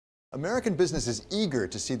American business is eager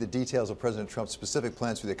to see the details of President Trump's specific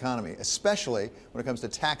plans for the economy, especially when it comes to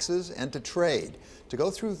taxes and to trade. To go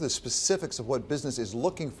through the specifics of what business is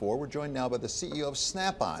looking for, we're joined now by the CEO of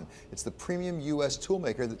Snap-on. It's the premium U.S.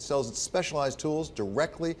 toolmaker that sells its specialized tools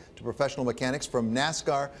directly to professional mechanics, from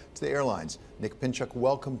NASCAR to the airlines. Nick Pinchuk,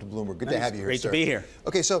 welcome to Bloomberg. Good to have you here, Great sir. to be here.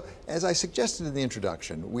 Okay, so as I suggested in the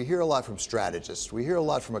introduction, we hear a lot from strategists. We hear a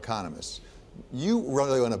lot from economists. You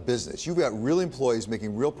really run a business. You've got real employees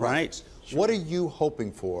making real profits. Right. Sure. What are you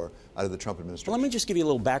hoping for out of the Trump administration? Well, let me just give you a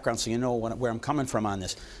little background so you know where I'm coming from on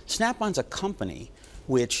this. Snap-on's a company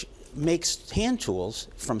which makes hand tools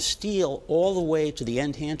from steel all the way to the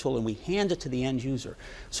end hand tool, and we hand it to the end user.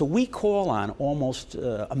 So we call on almost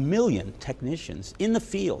 1 million technicians in the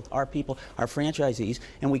field, our people, our franchisees,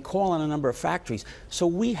 and we call on a number of factories. So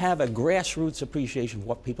we have a grassroots appreciation of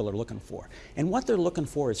what people are looking for. And what they're looking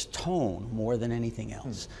for is tone more than anything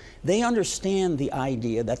else. They understand the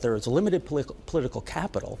idea that there is limited political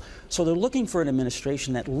capital, so they're looking for an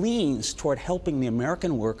administration that leans toward helping the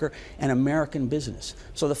American worker and American business.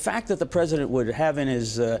 So the fact that the president would have in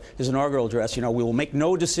his inaugural address, we will make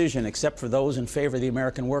no decision except for those in favor of the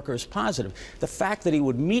American worker, is positive. The fact that he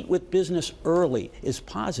would meet with business early is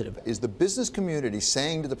positive. Is the business community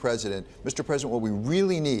saying to the president, Mr. President, what we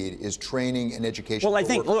really need is training and education Well, for I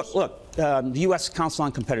think, workers? look, the U.S. Council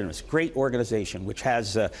on Competitiveness, great organization, which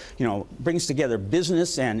has, brings together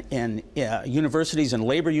business and universities and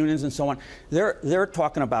labor unions and so on. They're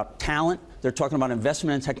talking about talent. They're talking about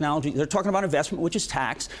investment in technology. They're talking about investment, which is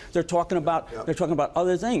tax. They're talking about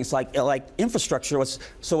other things like infrastructure.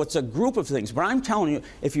 So it's a group of things. But I'm telling you,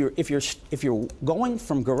 if you're going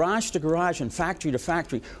from garage to garage and factory to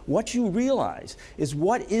factory, what you realize is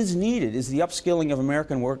what is needed is the upskilling of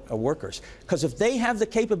American workers. Because if they have the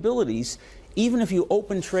capabilities, even if you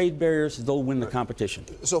open trade barriers, they'll win the competition.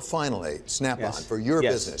 So finally, Snap-on, for your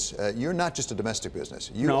business, you're not just a domestic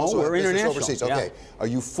business. You no, also we're have business international. overseas. Yeah. Okay. Are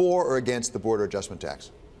you for or against the border adjustment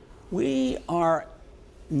tax? We are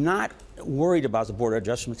not worried about the border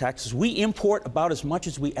adjustment taxes. We import about as much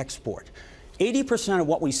as we export. 80% of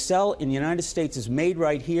what we sell in the United States is made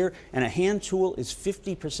right here, and a hand tool is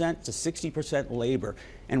 50% to 60% labor.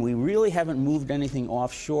 And we really haven't moved anything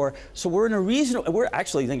offshore. So we're in we're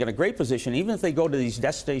actually, I think, in a great position. Even if they go to these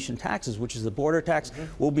destination taxes, which is the border tax,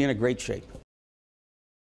 we'll be in a great shape.